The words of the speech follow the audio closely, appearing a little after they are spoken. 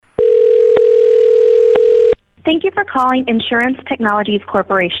Thank you for calling Insurance Technologies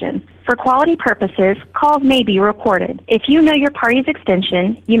Corporation. For quality purposes, calls may be recorded. If you know your party's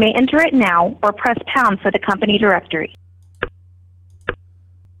extension, you may enter it now or press pound for the company directory.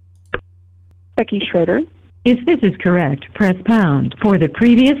 Becky Schroeder. If this is correct, press pound. For the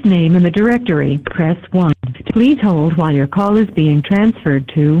previous name in the directory, press 1. Please hold while your call is being transferred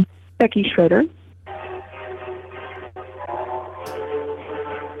to Becky Schroeder.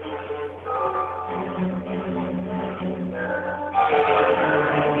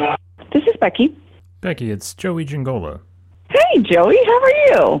 This is Becky. Becky, it's Joey Giangola. Hey, Joey, how are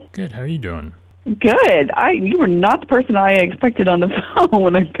you? Good, how are you doing? Good. You were not the person I expected on the phone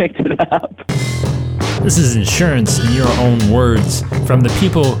when I picked it up. This is insurance in your own words from the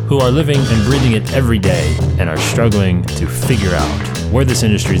people who are living and breathing it every day and are struggling to figure out where this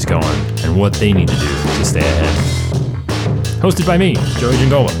industry is going and what they need to do to stay ahead. Hosted by me, Joey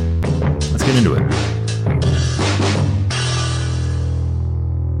Giangola. Let's get into it.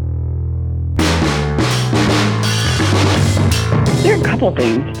 There are a couple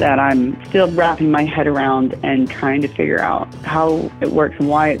things that I'm still wrapping my head around and trying to figure out how it works and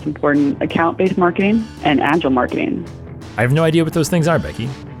why it's important. Account-based marketing and agile marketing. I have no idea what those things are, Becky.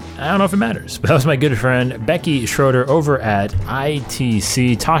 I don't know if it matters. But that was my good friend Becky Schroeder over at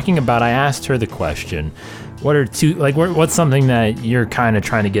ITC talking about, I asked her the question, what's something that you're kind of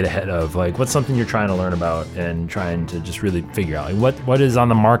trying to get ahead of? Like, what's something you're trying to learn about and trying to just really figure out? Like, what is on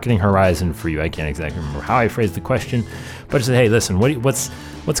the marketing horizon for you? I can't exactly remember how I phrased the question, but I said, hey, listen, what's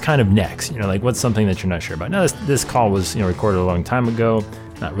kind of next? What's something that you're not sure about? Now, this call was, recorded a long time ago,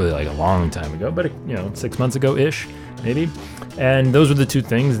 not really like a long time ago, but 6 months ago-ish, maybe. And those were the two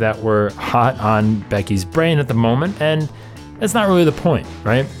things that were hot on Becky's brain at the moment, and that's not really the point,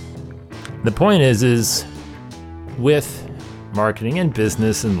 right? The point is with marketing and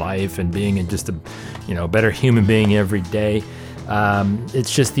business and life and being just a better human being every day,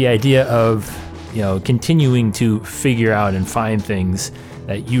 it's just the idea of continuing to figure out and find things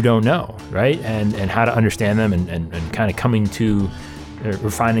that you don't know, right? And how to understand them and kind of coming to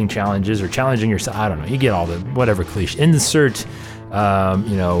refining challenges or challenging yourself. I don't know. You get all the whatever cliche. Insert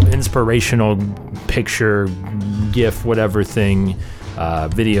inspirational picture, GIF, whatever thing,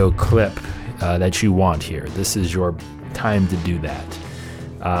 video clip that you want here. This is your time to do that.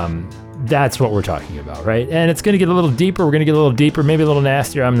 That's what we're talking about, right? And it's going to get a little deeper. We're going to get a little deeper, maybe a little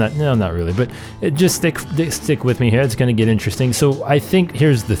nastier. Not really, but just stick with me here. It's going to get interesting. So I think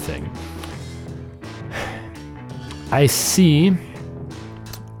here's the thing. I see,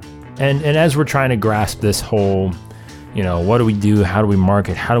 and as we're trying to grasp this whole, what do we do? How do we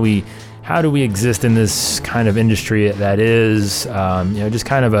market? How do we exist in this kind of industry that is, just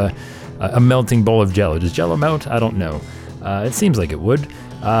kind of a melting bowl of Jell-O. Does Jell-O melt? I don't know. It seems like it would.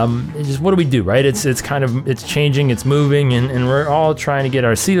 What do we do, right? It's changing, it's moving, and we're all trying to get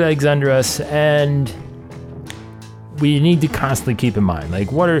our sea legs under us, and we need to constantly keep in mind,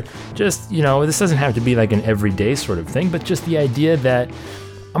 like, what are just, this doesn't have to be like an everyday sort of thing, but just the idea that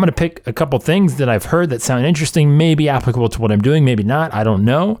I'm going to pick a couple things that I've heard that sound interesting, maybe applicable to what I'm doing, maybe not, I don't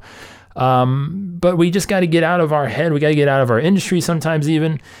know. But we just got to get out of our head. We got to get out of our industry sometimes,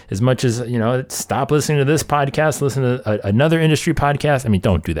 even as much as, stop listening to this podcast, listen to another industry podcast. I mean,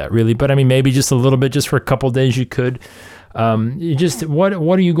 don't do that really, but I mean, maybe just a little bit, just for a couple of days you could. What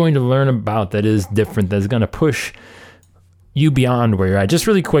are you going to learn about that is different, that's going to push you beyond where you're at? Just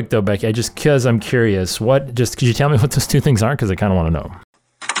really quick though, Becky, because I'm curious, could you tell me what those two things are? Because I kind of want to know.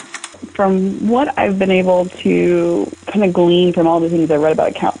 From what I've been able to kind of glean from all the things I read about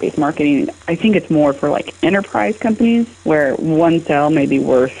account-based marketing, I think it's more for like enterprise companies where one sale may be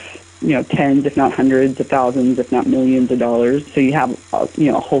worth, tens, if not hundreds of thousands, if not millions of dollars. So you have,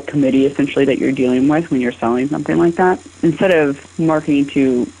 a whole committee essentially that you're dealing with when you're selling something like that. Instead of marketing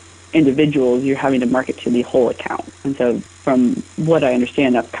to individuals, you're having to market to the whole account. And so from what I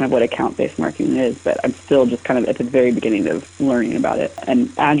understand, that's kind of what account-based marketing is, but I'm still just kind of at the very beginning of learning about it. And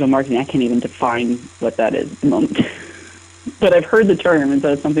agile marketing, I can't even define what that is at the moment. But I've heard the term, and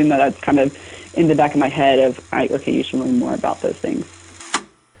so it's something that's kind of in the back of my head of, okay, you should learn more about those things.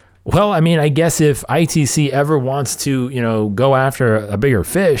 Well, I mean, I guess if ITC ever wants to, go after a bigger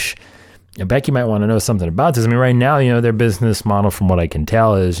fish, Becky might want to know something about this. I mean, right now, their business model, from what I can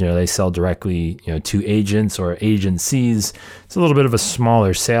tell, is, they sell directly, to agents or agencies. It's a little bit of a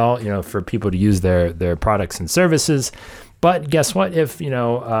smaller sale, for people to use their products and services. But guess what? If they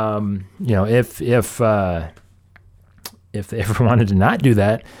ever wanted to not do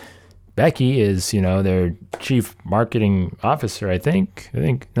that, Becky is, their chief marketing officer, I think.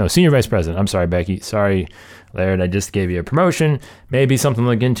 No, senior vice president. I'm sorry, Becky. Sorry, Laird. I just gave you a promotion. Maybe something to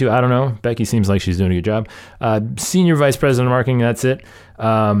look into. I don't know. Becky seems like she's doing a good job. Senior vice president of marketing. That's it.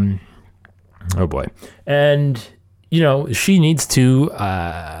 Oh boy. And, she needs to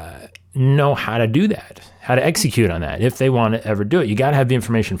know how to do that, how to execute on that. If they want to ever do it, you got to have the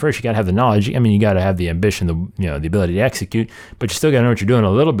information first. You got to have the knowledge. I mean, you got to have the ambition, the ability to execute, but you still got to know what you're doing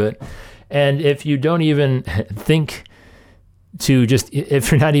a little bit. And if you don't even think to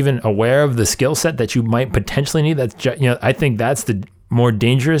if you're not even aware of the skill set that you might potentially need, that's I think that's the more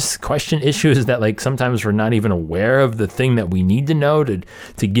dangerous issue is that like sometimes we're not even aware of the thing that we need to know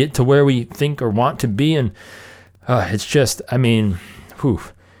to get to where we think or want to be. And it's just,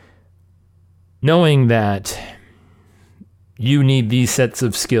 knowing that you need these sets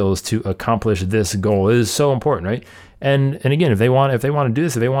of skills to accomplish this goal is so important, right? And again, if they want to do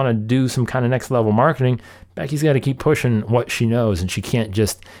this, if they want to do some kind of next level marketing, Becky's got to keep pushing what she knows, and she can't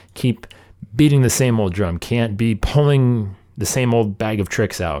just keep beating the same old drum, can't be pulling the same old bag of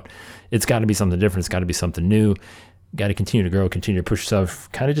tricks out. It's got to be something different. It's got to be something new. Got to continue to grow, continue to push yourself,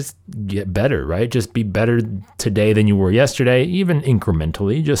 kind of just get better, right? Just be better today than you were yesterday, even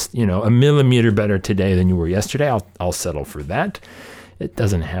incrementally, just, a millimeter better today than you were yesterday. I'll settle for that. It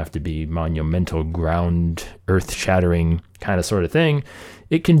doesn't have to be monumental, ground, earth-shattering kind of sort of thing.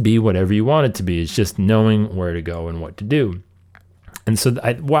 It can be whatever you want it to be. It's just knowing where to go and what to do. And so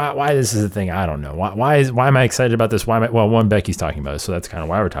why this is a thing, I don't know. Why am I excited about this? One, Becky's talking about it, so that's kind of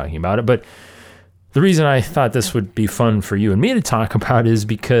why we're talking about it. But the reason I thought this would be fun for you and me to talk about is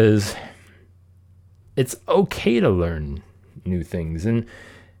because it's okay to learn new things, and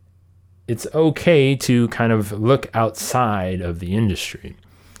it's okay to kind of look outside of the industry.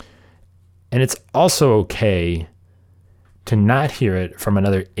 And it's also okay to not hear it from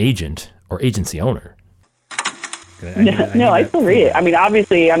another agent or agency owner. I still read it. I mean,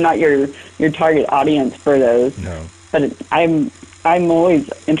 obviously, I'm not your target audience for those. No. But I'm always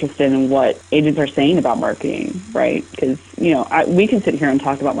interested in what agents are saying about marketing, right? Because, we can sit here and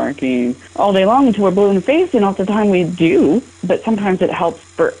talk about marketing all day long until we're blue in the face, and all the time we do. But sometimes it helps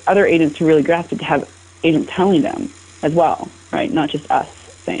for other agents to really grasp it, to have agents telling them as well, right? Not just us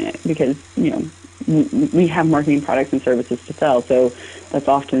saying it, because, we have marketing products and services to sell, so that's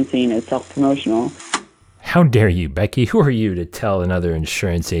often seen as self-promotional. How dare you, Becky? Who are you to tell another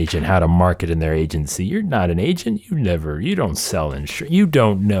insurance agent how to market in their agency? You're not an agent. You don't sell insurance. You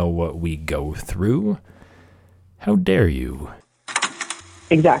don't know what we go through. How dare you?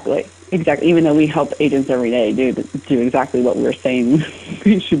 Exactly. Even though we help agents every day do exactly what we're saying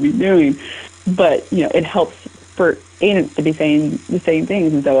we should be doing. But, it helps for agents to be saying the same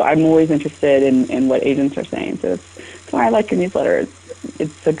things. And so I'm always interested in what agents are saying. So that's why I like your newsletter.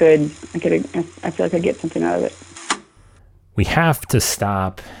 It's a good, I feel like I get something out of it. We have to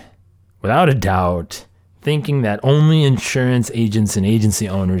stop, without a doubt, thinking that only insurance agents and agency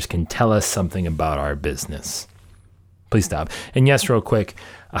owners can tell us something about our business. Please stop. And yes, real quick,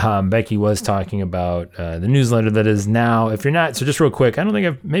 Becky was talking about the newsletter that is now, if you're not, so just real quick, I don't know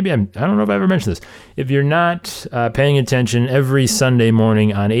if I ever mentioned this. If you're not paying attention, every Sunday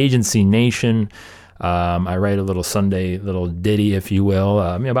morning on Agency Nation, I write a little Sunday little ditty, if you will,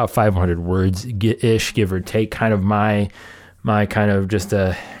 about 500 words ish, give or take, kind of my kind of just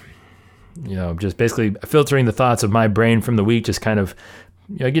just basically filtering the thoughts of my brain from the week, just kind of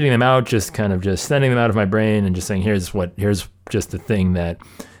getting them out, just kind of just sending them out of my brain and just saying, here's just the thing that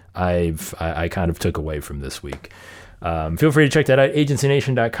I kind of took away from this week. Feel free to check that out,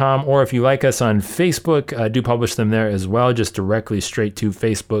 agencynation.com, or if you like us on Facebook, do publish them there as well, just directly straight to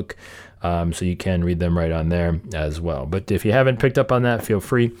Facebook. So you can read them right on there as well. But if you haven't picked up on that, feel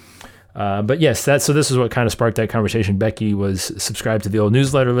free. But yes, so this is what kind of sparked that conversation. Becky was subscribed to the old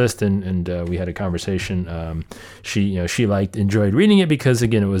newsletter list, and we had a conversation. She enjoyed reading it because,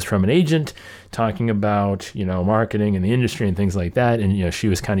 again, it was from an agent talking about, marketing and the industry and things like that. And, she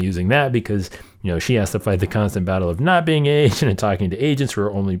was kind of using that because, she has to fight the constant battle of not being an agent and talking to agents who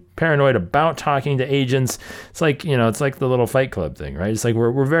are only paranoid about talking to agents. It's like, it's like the little Fight Club thing, right? It's like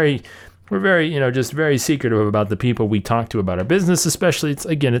we're very, just very secretive about the people we talk to about our business, especially.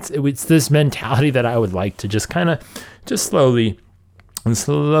 It's this mentality that I would like to just kind of just slowly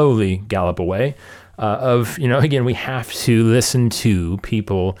gallop away again, we have to listen to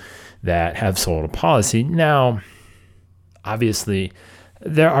people that have sold a policy. Now, obviously,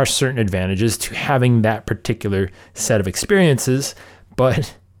 there are certain advantages to having that particular set of experiences,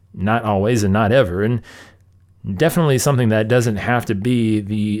 but not always and not ever. And definitely something that doesn't have to be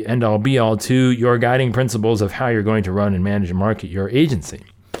the end-all be-all to your guiding principles of how you're going to run and manage and market your agency.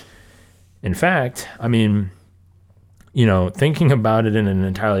 In fact, I mean, thinking about it in an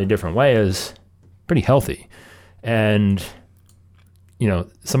entirely different way is pretty healthy. And,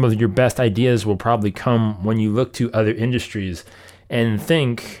 some of your best ideas will probably come when you look to other industries and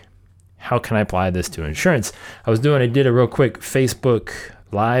think, how can I apply this to insurance? I did a real quick Facebook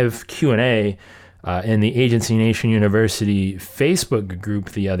live Q&A in the Agency Nation University Facebook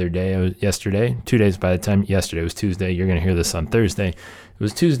group the other day, yesterday, 2 days by the time yesterday was Tuesday. You're going to hear this on Thursday. It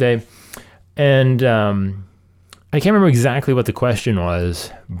was Tuesday. And I can't remember exactly what the question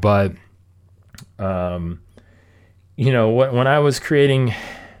was, but, when I was creating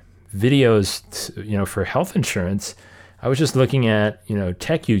videos, for health insurance, I was just looking at,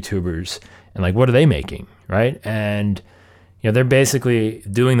 tech YouTubers and like, what are they making, right? And, they're basically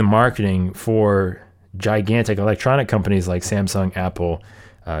doing the marketing for gigantic electronic companies like Samsung, Apple,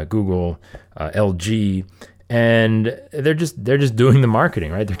 Google, LG, and they're just doing the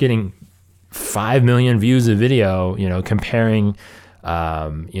marketing, right? They're getting 5 million views of video, comparing,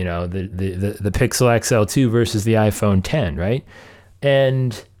 the Pixel XL2 versus the iPhone 10, right?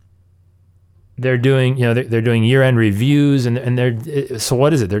 And they're doing, they're doing year-end reviews, and so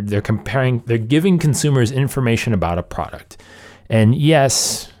what is it? They're comparing, they're giving consumers information about a product. And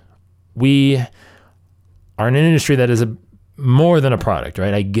yes, we are in an industry that is more than a product,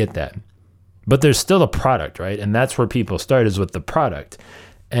 right? I get that. But there's still a product, right? And that's where people start, is with the product.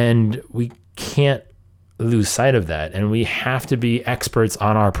 And we can't lose sight of that. And we have to be experts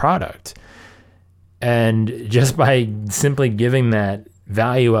on our product. And just by simply giving that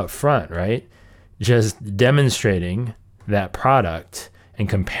value up front, right? Just demonstrating that product and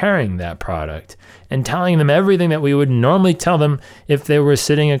comparing that product and telling them everything that we would normally tell them if they were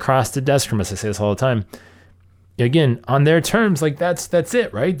sitting across the desk from us. I say this all the time. Again, on their terms, like that's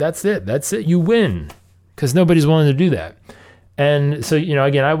it, right? That's it. You win, because nobody's willing to do that. And so,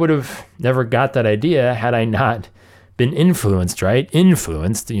 again, I would have never got that idea had I not been influenced, right?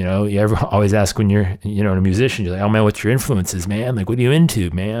 Influenced, you ever always ask when you're, a musician, you're like, oh man, what's your influences, man? Like, what are you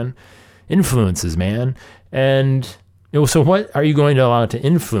into, man? Influences, man. And so what are you going to allow to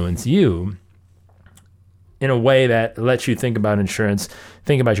influence you in a way that lets you think about insurance,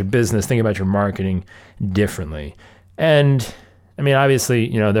 think about your business, think about your marketing differently? And I mean, obviously,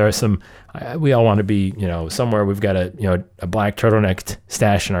 there are we all want to be, somewhere we've got a black turtleneck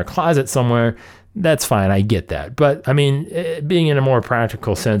stashed in our closet somewhere. That's fine. I get that. But I mean, being in a more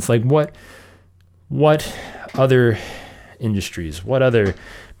practical sense, like what other industries, what other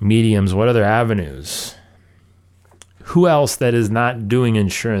mediums, what other avenues, who else that is not doing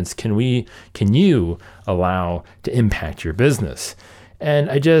insurance can you allow to impact your business? And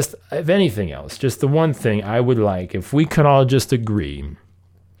if anything else, just the one thing I would like, if we could all just agree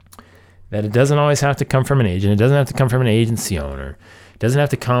that it doesn't always have to come from an agent. It doesn't have to come from an agency owner. It doesn't have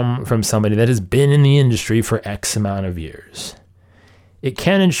to come from somebody that has been in the industry for X amount of years. It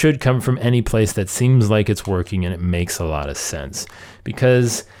can and should come from any place that seems like it's working and it makes a lot of sense.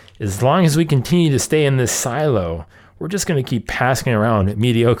 Because as long as we continue to stay in this silo, we're just going to keep passing around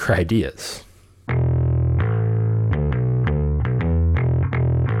mediocre ideas.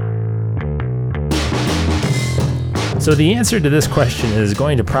 So the answer to this question is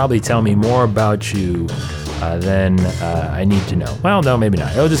going to probably tell me more about you than I need to know. Well, no, maybe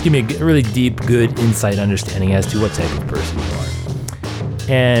not. It'll just give me a really deep, good insight understanding as to what type of person you are.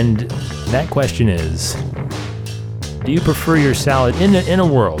 And that question is, do you prefer your salad in a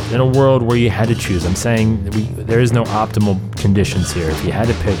world where you had to choose? I'm saying there is no optimal conditions here. If you had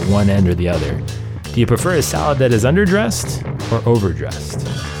to pick one end or the other, do you prefer a salad that is underdressed or overdressed?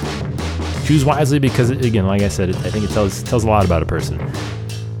 Choose wisely, because, again, like I said, I think it tells a lot about a person.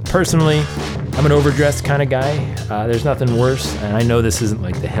 Personally, I'm an overdressed kind of guy. There's nothing worse, and I know this isn't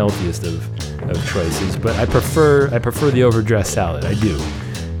like the healthiest of choices, but I prefer the overdressed salad. I do,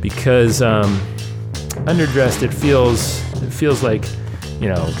 because underdressed, it feels like,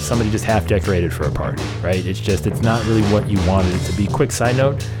 somebody just half decorated for a party, right? It's not really what you wanted it to be. Quick side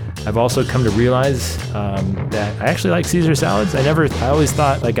note, I've also come to realize that I actually like Caesar salads. I always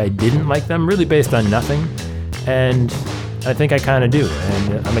thought like I didn't like them, really based on nothing, and I think I kind of do.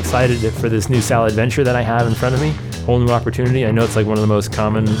 And I'm excited for this new salad venture that I have in front of me. Whole new opportunity. I know it's like one of the most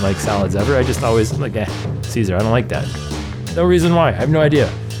common like salads ever. I just always like, Caesar. I don't like that. No reason why. I have no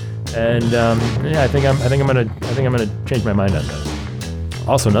idea. And I think I'm gonna change my mind on that.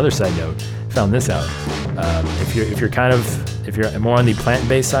 Also, another side note. Found this out. If you're more on the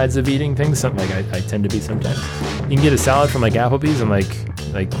plant-based sides of eating things, something like I tend to be sometimes, you can get a salad from like Applebee's, and like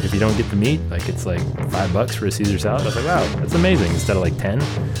if you don't get the meat, like it's like $5 for a Caesar salad. I was like, wow, that's amazing. Instead of like 10,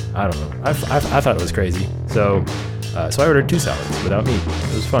 I don't know. I thought it was crazy. So I ordered 2 salads without meat.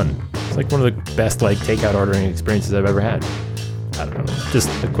 It was fun. It's like one of the best like takeout ordering experiences I've ever had. I don't know, just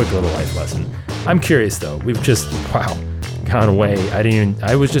a quick little life lesson. I'm curious though. We've just gone away. I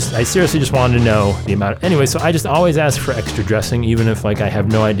seriously just wanted to know the amount. Anyway, so I just always ask for extra dressing, even if like I have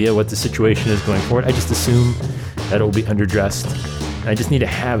no idea what the situation is going forward. I just assume that it will be underdressed. And I just need to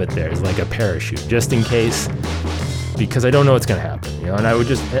have it there as like a parachute, just in case, because I don't know what's going to happen, you know. And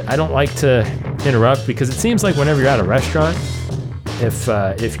I don't like to interrupt, because it seems like whenever you're at a restaurant,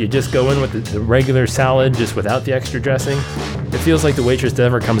 if you just go in with the regular salad just without the extra dressing, it feels like the waitress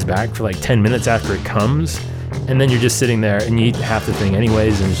never comes back for like 10 minutes after it comes, and then you're just sitting there and you eat half the thing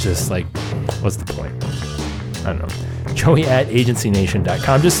anyways, and it's just like, what's the point? I don't know.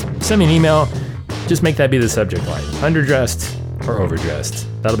 Joey@agencynation.com. Just send me an email. Just make that be the subject line. Underdressed or overdressed.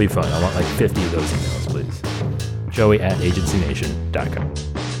 That'll be fun. I want like 50 of those emails, please. Joey@agencynation.com.